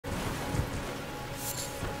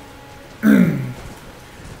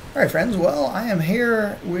Alright friends, well I am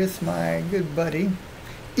here with my good buddy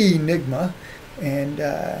Enigma, and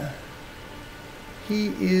he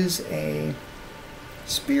is a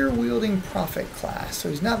spear wielding prophet class, so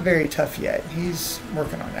he's not very tough yet. He's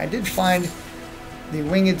working on it. I did find the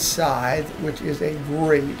winged scythe, which is a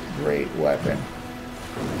great weapon,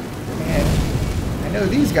 and I know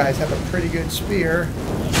these guys have a pretty good spear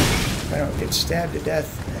if I don't get stabbed to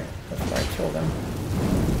death before I kill them.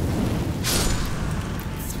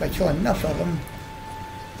 If I kill enough of them,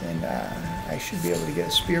 then I should be able to get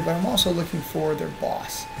a spear, but I'm also looking for their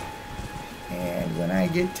boss. And when I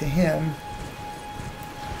get to him,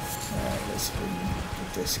 let's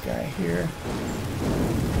get this guy here.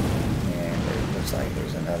 And it looks like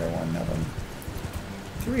there's another one of them.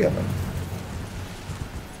 3 of them.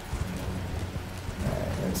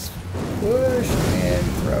 Let's push and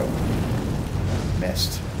throw.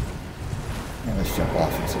 Missed. Now let's jump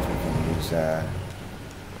off and see if we can use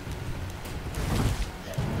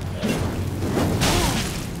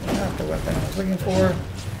not the weapon I was looking for.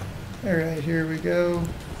 Alright, here we go.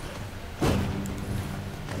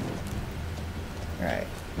 Alright.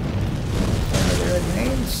 One of the red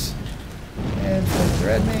names. And one of the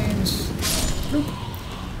red names. Boop.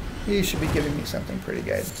 He should be giving me something pretty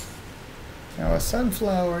good. Now a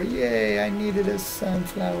sunflower. Yay, I needed a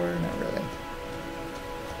sunflower. Not really.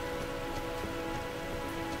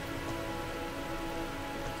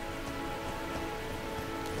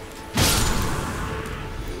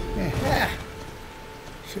 Aha!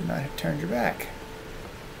 Should not have turned your back.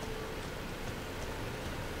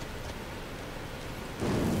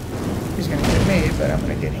 He's going to get me, but I'm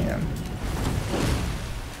going to get him.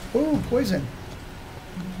 Oh, poison.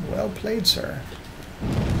 Well played, sir.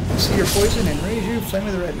 I see your poison and raise you, flame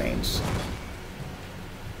of the red mains.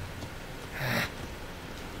 I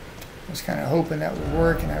was kind of hoping that would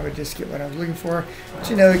work and I would just get what I was looking for. But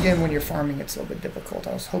you know, again, when you're farming, it's a little bit difficult.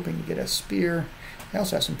 I was hoping to get a spear. I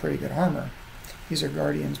also have some pretty good armor. These are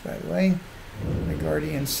guardians, by the way. The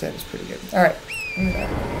guardian set is pretty good. Alright, I'm going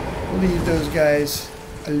to leave those guys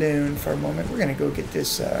alone for a moment. We're going to go get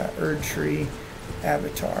this Erdtree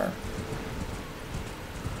avatar.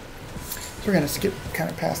 So we're going to skip kind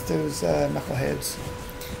of past those knuckleheads.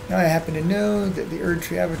 Now I happen to know that the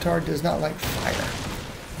Erdtree avatar does not like fire.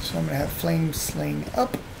 So I'm going to have Flame Sling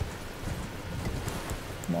up.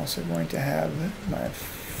 I'm also going to have my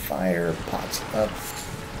fire pots up.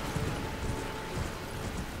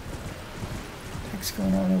 What's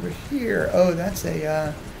going on over here? Oh, that's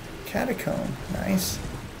a catacomb. Nice.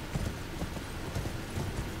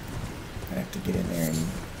 I have to get in there and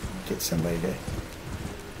get somebody to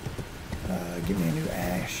give me a new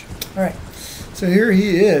ash. Alright, so here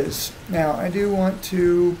he is. Now, I do want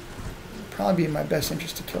to probably be in my best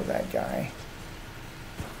interest to kill that guy.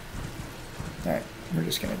 Alright, we're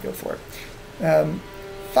just going to go for it.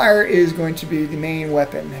 Fire is going to be the main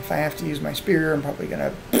weapon. If I have to use my spear, I'm probably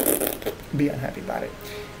going to be unhappy about it.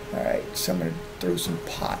 Alright, so I'm going to throw some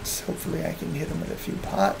pots. Hopefully I can hit him with a few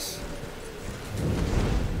pots.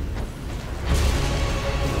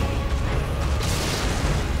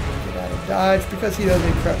 Get out of dodge, because he does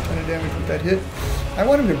a crap ton of damage with that hit. I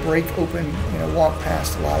want him to break open, you know, walk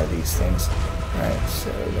past a lot of these things. Alright,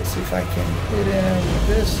 so let's see if I can hit him with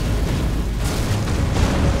this.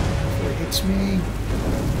 Before he hits me.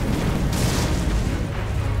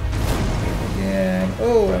 Again.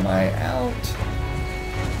 Oh, am I out?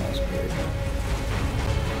 That was weird.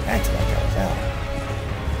 Acted like I was out.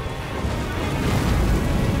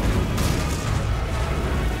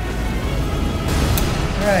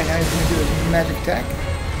 Alright, now he's going to do his magic attack.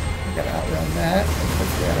 We've got to outrun that.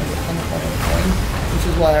 Hopefully I don't get hung up on anything, which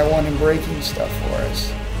is why I want him breaking stuff for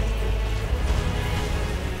us.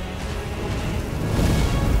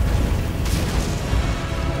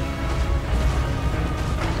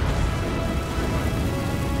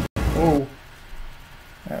 Oh,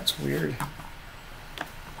 that's weird.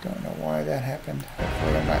 Don't know why that happened.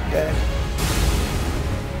 Hopefully I'm not dead.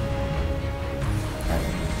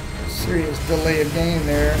 Serious delay of game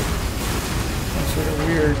there. Some sort of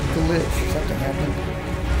weird glitch or something happened.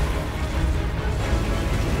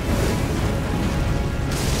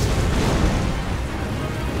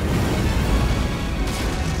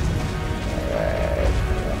 Alright,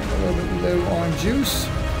 I'm a little bit low on juice.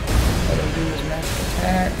 Let him do his magic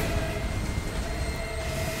attack.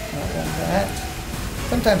 Not done that.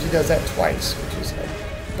 Sometimes he does that twice, which is a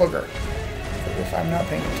booger. But if I'm not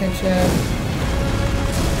paying attention,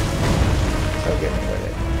 he'll get me with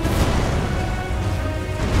it.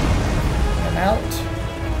 I'm out.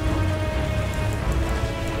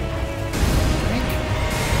 Drink.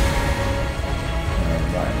 And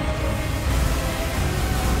run.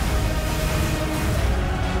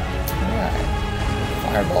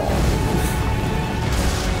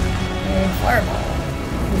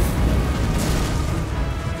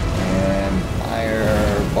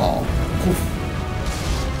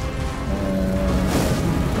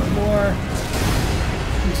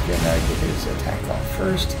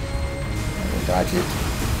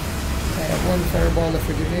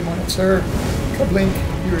 sir. Kablink,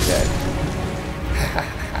 you're dead.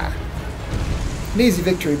 An easy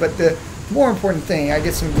victory, but the more important thing, I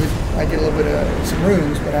get a little bit of some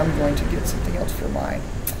runes, but I'm going to get something else for my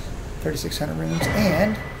 3,600 runes,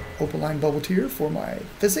 and Opaline Bubble Tear for my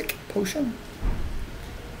Physic Potion,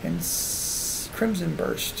 and Crimson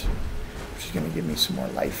Burst, which is going to give me some more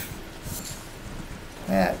life.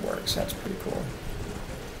 That works. That's pretty cool.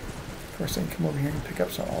 Of course, I can come over here and pick up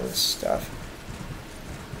all this stuff.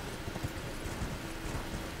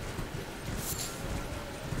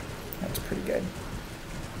 That's pretty good.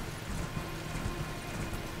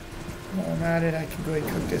 While I'm at it, I can go ahead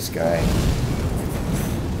and cook this guy.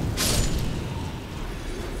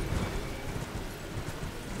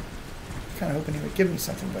 Kind of hoping he would give me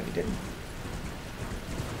something, but he didn't.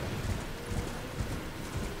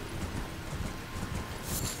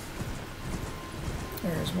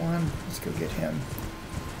 There's one. Let's go get him.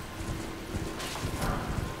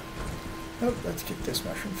 Oh, let's get this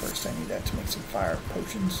mushroom first. I need that to make some fire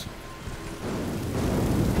potions.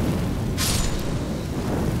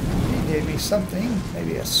 He gave me something.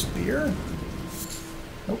 Maybe a spear?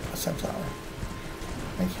 Nope, a sunflower.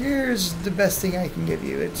 Like, here's the best thing I can give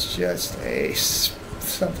you. It's just a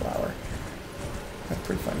sunflower. That's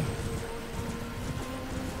pretty funny.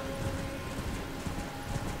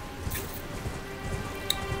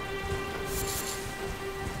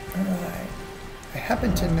 Alright. I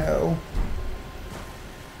happen to know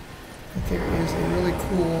that there is a really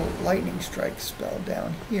cool lightning strike spell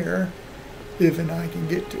down here, if and I can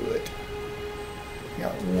get to it.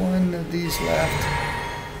 Got one of these left.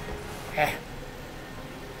 I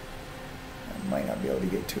might not be able to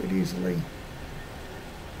get to it easily.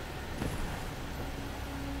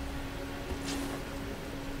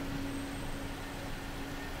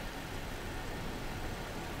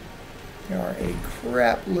 There are a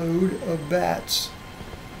crap load of bats.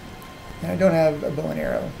 And I don't have a bow and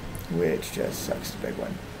arrow, which just sucks, the big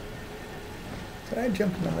one. Did I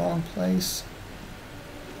jump in the wrong place?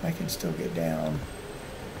 I can still get down.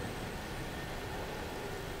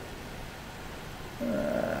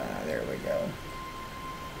 There we go.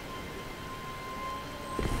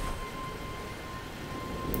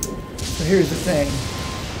 So here's the thing.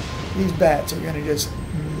 These bats are going to just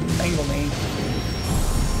mangle me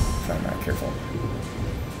if I'm not careful.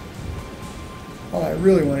 All I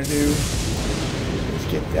really want to do is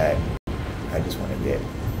get that. I just want to get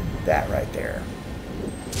that right there.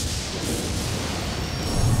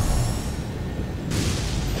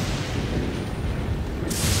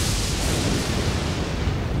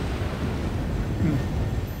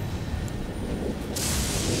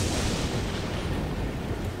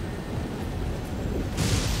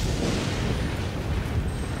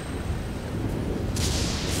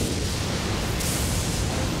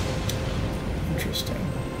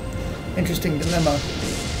 Interesting dilemma.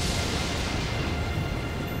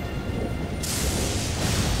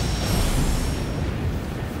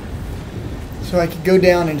 So I could go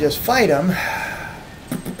down and just fight them.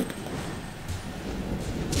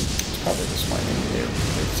 It's probably the smart thing to do.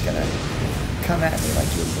 They're just gonna come at me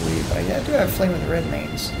like you would believe. But I do have Flame of the Red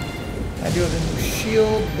Mains. I do have a new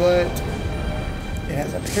shield, but it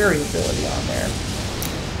has a parry ability on there,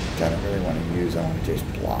 which I don't really want to use. I want to just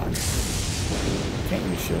block. Can't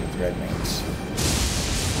use shield with red mains.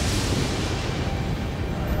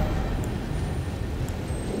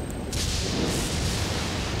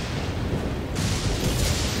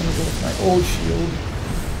 I'm gonna go with my old shield.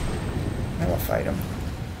 Now I'll fight him.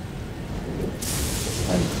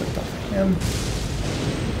 I'm clicked off of him.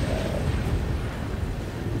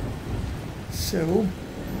 So.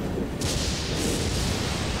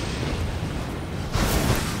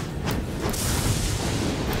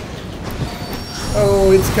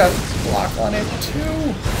 Oh, it's got block on it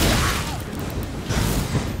too.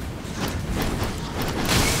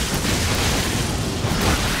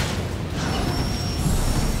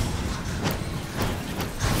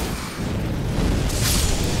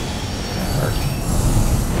 That worked.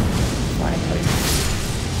 Finally.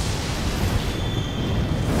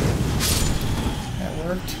 That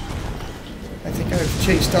worked. I think I've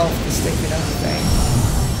chased off the stinking other thing.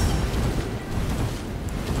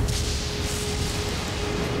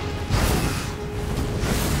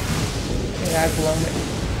 I've blown it.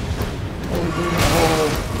 Totally blew the whole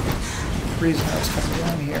reason I was coming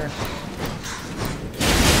down here.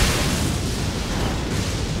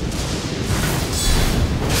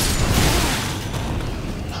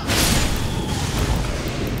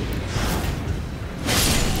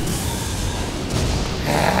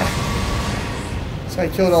 So I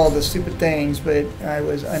killed all the stupid things, but I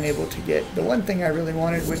was unable to get the one thing I really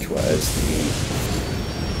wanted, which was the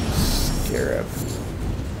care of.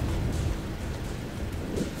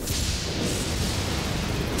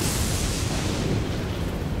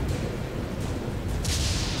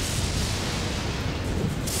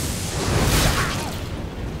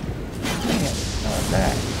 Man, how was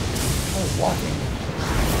that? I was walking.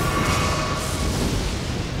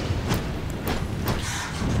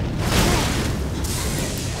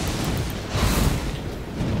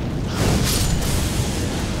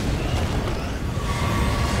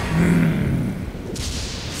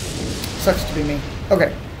 Sucks to be me.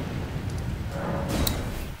 Okay.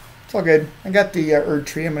 It's all good. I got the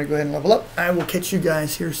Erdtree. I'm going to go ahead and level up. I will catch you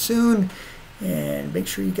guys here soon. And make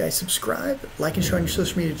sure you guys subscribe, like and share on your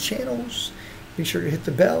social media channels. Be sure to hit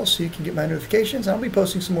the bell so you can get my notifications. I'll be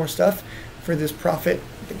posting some more stuff for this prophet,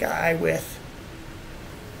 the guy with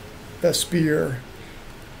the spear.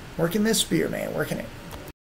 Working this spear, man. Working it.